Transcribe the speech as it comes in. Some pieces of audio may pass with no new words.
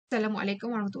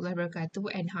Assalamualaikum warahmatullahi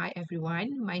wabarakatuh and hi everyone.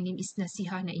 My name is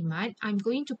Nasihah Naimat. I'm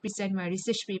going to present my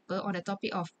research paper on the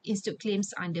topic of institute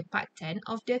claims under Part 10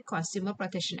 of the Consumer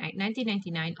Protection Act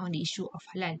 1999 on the issue of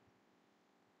halal.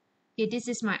 Okay,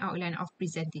 this is my outline of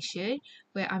presentation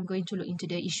where I'm going to look into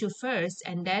the issue first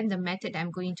and then the method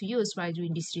I'm going to use while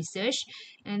doing this research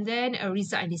and then a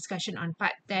result and discussion on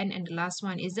Part 10 and the last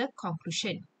one is a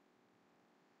conclusion.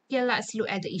 Okay, let's look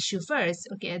at the issue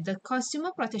first. Okay, the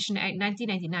Consumer Protection Act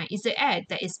 1999 is an act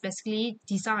that is basically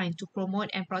designed to promote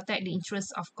and protect the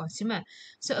interests of consumer.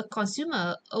 So a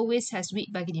consumer always has weak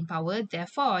bargaining power.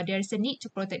 Therefore, there is a need to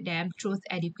protect them through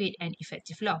adequate and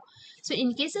effective law. So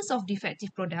in cases of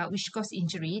defective product which cause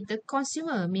injury, the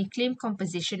consumer may claim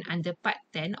compensation under Part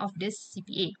 10 of the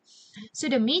CPA. So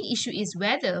the main issue is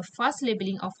whether false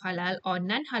labeling of halal or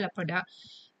non-halal product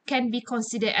can be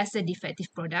considered as a defective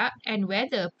product and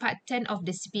whether Part 10 of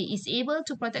the CPA is able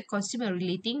to protect consumer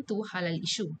relating to halal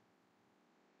issue.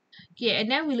 Okay,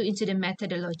 and then we look into the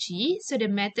methodology. So the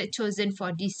method chosen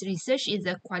for this research is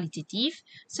the qualitative.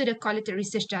 So the collected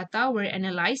research data were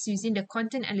analyzed using the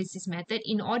content analysis method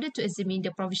in order to examine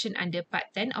the provision under Part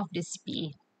 10 of the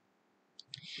CPA.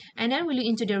 And then we look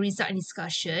into the result and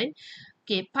discussion.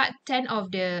 Okay, Part 10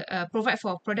 of the provide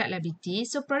for product liability.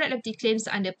 So product liability claims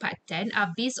under Part 10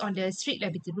 are based on the strict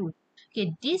liability rule.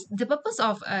 Okay, the purpose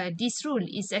of this rule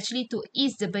is actually to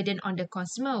ease the burden on the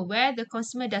consumer where the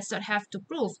consumer does not have to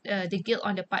prove the guilt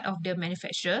on the part of the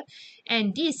manufacturer,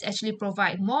 and this actually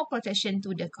provide more protection to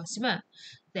the consumer.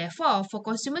 Therefore, for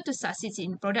consumer to succeed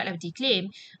in product liability claim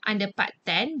under Part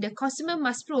 10, the consumer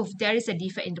must prove there is a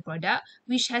defect in the product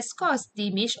which has caused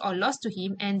damage or loss to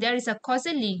him and there is a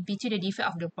causal link between the defect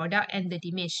of the product and the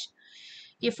damage.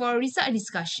 Okay, for result and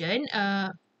discussion,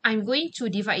 I'm going to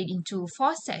divide it into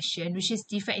 4 sections, which is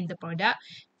defect in the product,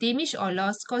 damage or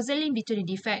loss, causal link between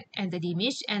the defect and the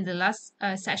damage, and the last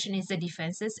section is the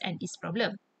defenses and its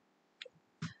problem.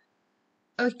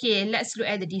 Okay, let's look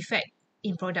at the defect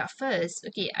in product first.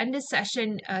 Okay, under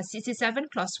section 67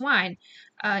 clause 1,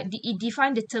 it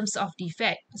defines the terms of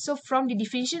defect. So from the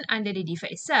definition under the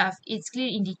defect itself, it's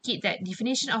clearly indicate that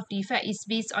definition of defect is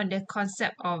based on the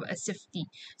concept of safety.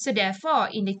 So therefore,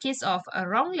 in the case of a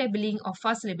wrong labeling or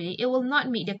false labeling, it will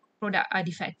not make the product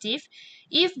defective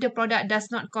if the product does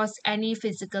not cause any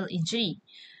physical injury.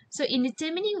 So in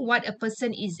determining what a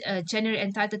person is generally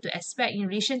entitled to expect in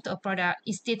relation to a product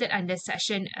is stated under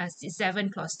section 7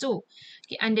 clause 2.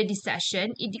 Okay, under this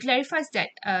section, it clarifies that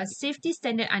safety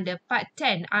standard under Part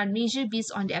 10 are measured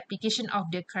based on the application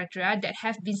of the criteria that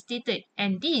have been stated,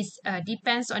 and this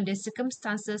depends on the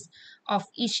circumstances of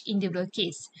each individual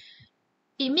case.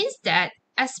 It means that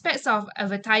aspects of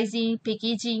advertising,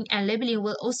 packaging, and labeling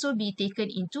will also be taken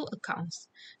into account.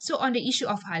 So on the issue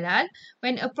of halal,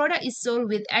 when a product is sold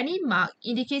with any mark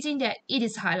indicating that it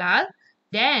is halal,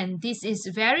 then this is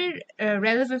very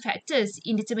relevant factors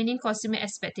in determining consumer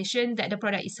expectation that the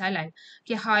product is halal.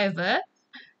 Okay, however,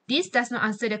 this does not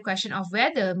answer the question of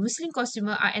whether Muslim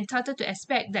consumers are entitled to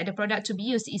expect that the product to be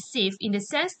used is safe in the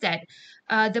sense that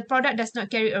the product does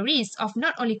not carry a risk of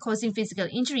not only causing physical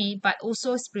injury but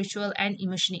also spiritual and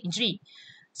emotional injury.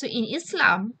 So in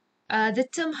Islam, the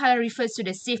term halal refers to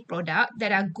the safe product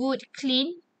that are good,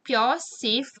 clean, pure,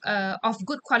 safe, of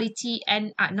good quality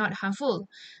and are not harmful.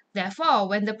 Therefore,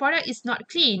 when the product is not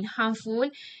clean, harmful,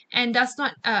 and does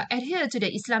not adhere to the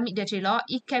Islamic dietary law,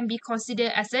 it can be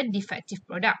considered as a defective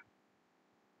product.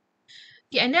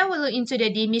 Okay, and then we'll look into the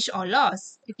damage or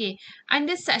loss. Okay,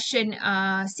 under section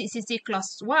 66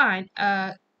 clause 1,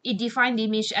 it defines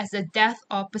damage as a death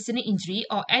or personal injury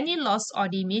or any loss or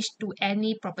damage to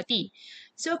any property.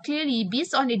 So clearly,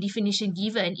 based on the definition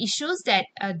given, it shows that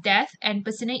death and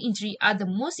personal injury are the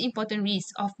most important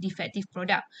risks of defective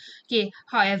product. Okay,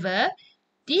 however,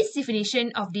 this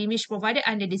definition of damage provided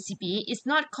under the CPA is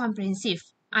not comprehensive,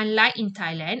 unlike in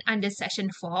Thailand under Section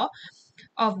 4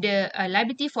 of the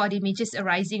Liability for Damages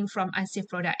Arising from Unsafe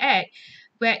Product Act,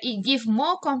 where it gives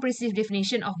more comprehensive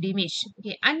definition of damage.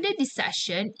 Okay, under this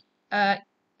section,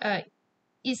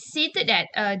 it's stated that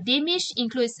damage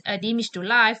includes damage to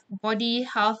life, body,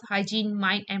 health, hygiene,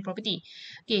 mind, and property.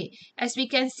 Okay, as we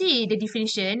can see, the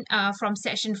definition from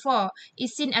Section 4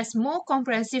 is seen as more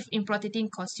comprehensive in protecting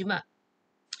consumer.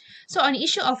 So on the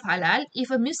issue of halal, if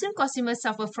a Muslim consumer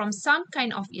suffers from some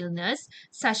kind of illness,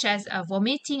 such as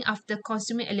vomiting after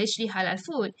consuming allegedly halal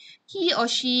food, he or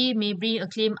she may bring a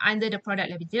claim under the product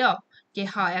liability law. Okay,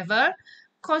 however,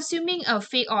 consuming a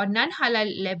fake or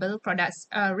non-halal label products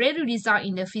rarely result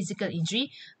in a physical injury,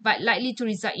 but likely to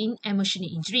result in emotional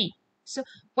injury. So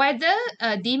whether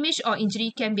damage or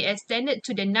injury can be extended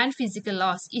to the non-physical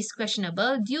loss is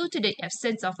questionable due to the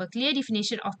absence of a clear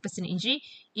definition of personal injury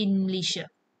in Malaysia.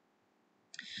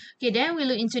 Okay, then we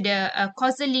look into the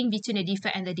causal link between the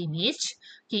defect and the damage.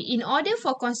 Okay, in order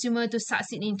for consumer to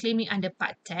succeed in claiming under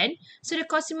Part 10, so the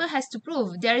consumer has to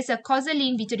prove there is a causal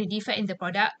link between the defect in the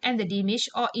product and the damage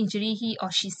or injury he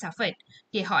or she suffered.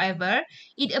 Okay, however,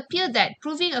 it appears that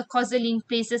proving a causal link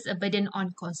places a burden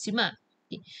on consumer.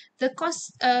 The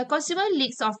consumer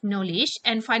lacks of knowledge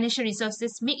and financial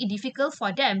resources make it difficult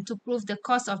for them to prove the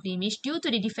cause of damage due to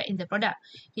the defect in the product.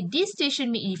 This situation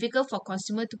make it difficult for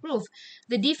consumer to prove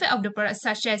the defect of the product,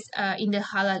 such as in the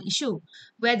halal issue,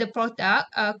 where the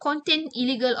product contain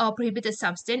illegal or prohibited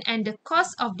substance and the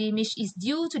cause of damage is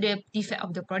due to the defect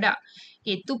of the product.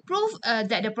 Okay, to prove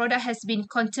that the product has been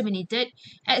contaminated,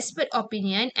 expert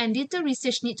opinion and little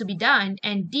research need to be done,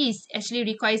 and this actually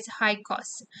requires high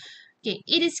cost. Okay,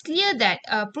 it is clear that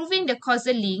proving the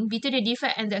causal link between the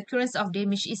defect and the occurrence of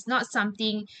damage is not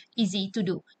something easy to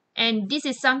do. And this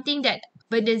is something that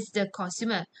burdens the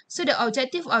consumer. So the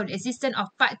objective of the existence of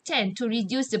Part 10 to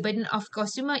reduce the burden of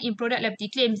consumer in product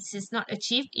liability claims is not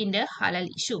achieved in the halal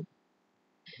issue.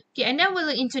 Okay, and then we'll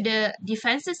look into the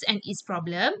defenses and its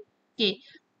problem. Okay,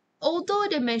 although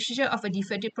the manufacturer of a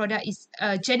defective product is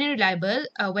generally liable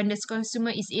when the consumer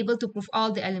is able to prove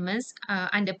all the elements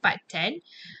under Part 10,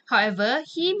 however,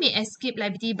 he may escape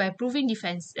liability by proving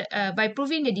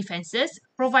the defenses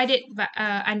provided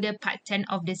under Part 10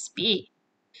 of the CPA.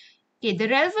 Okay, the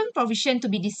relevant provision to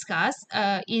be discussed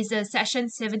is Section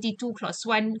 72, Clause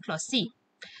 1, Clause C.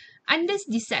 Under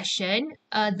this section,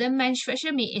 the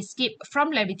manufacturer may escape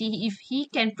from liability if he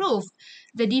can prove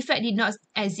the defect did not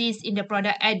exist in the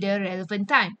product at the relevant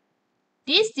time.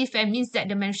 This defect means that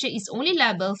the manufacturer is only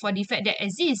liable for defect that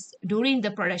exists during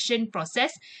the production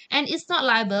process and is not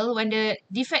liable when the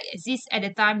defect exists at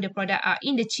the time the product are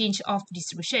in the change of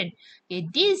distribution. Okay,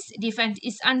 this defect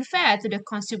is unfair to the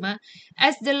consumer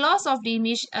as the loss of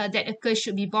damage that occurs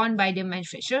should be borne by the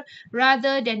manufacturer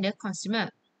rather than the consumer.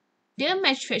 The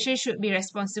manufacturer should be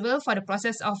responsible for the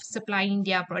process of supplying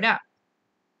their product.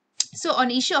 So on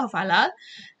the issue of halal,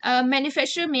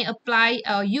 manufacturer may apply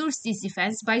or use this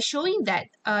defense by showing that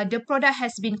the product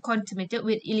has been contaminated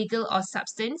with illegal or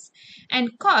substance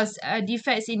and cause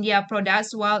defects in their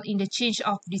products while in the change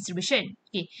of distribution.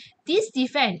 Okay, this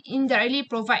defense indirectly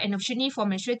provide an opportunity for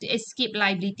manufacturer to escape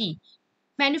liability.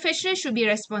 Manufacturer should be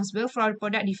responsible for the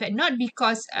product defect not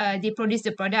because they produce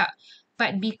the product,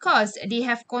 but because they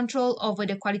have control over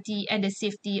the quality and the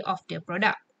safety of the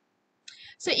product.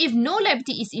 So if no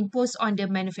liability is imposed on the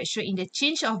manufacturer in the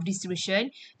change of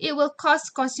distribution, it will cause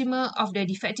consumer of the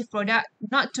defective product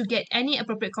not to get any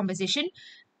appropriate compensation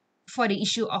for the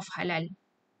issue of halal.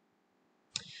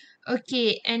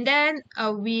 Okay, and then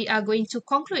we are going to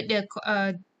conclude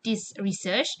this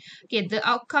research. Okay, the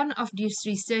outcome of this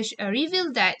research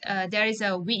revealed that there is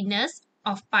a weakness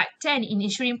of Part 10 in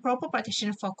ensuring proper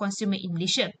protection for consumer in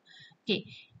Malaysia. Okay,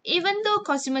 even though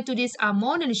consumers today are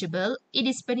more knowledgeable, it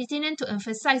is pertinent to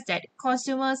emphasize that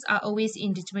consumers are always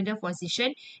in determinant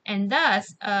position and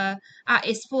thus are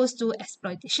exposed to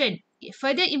exploitation.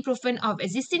 Further improvement of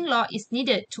existing law is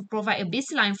needed to provide a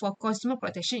baseline for consumer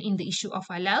protection in the issue of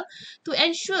halal to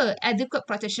ensure adequate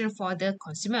protection for the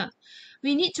consumer.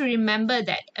 We need to remember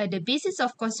that the basis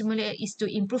of consumer law is to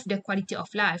improve the quality of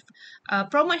life,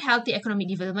 promote healthy economic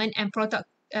development, and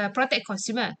protect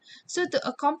consumer. So to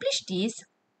accomplish this,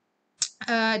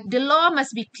 the law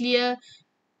must be clear,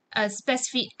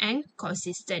 specific, and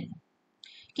consistent.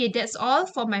 Okay, that's all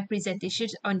for my presentation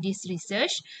on this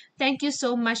research. Thank you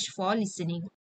so much for listening.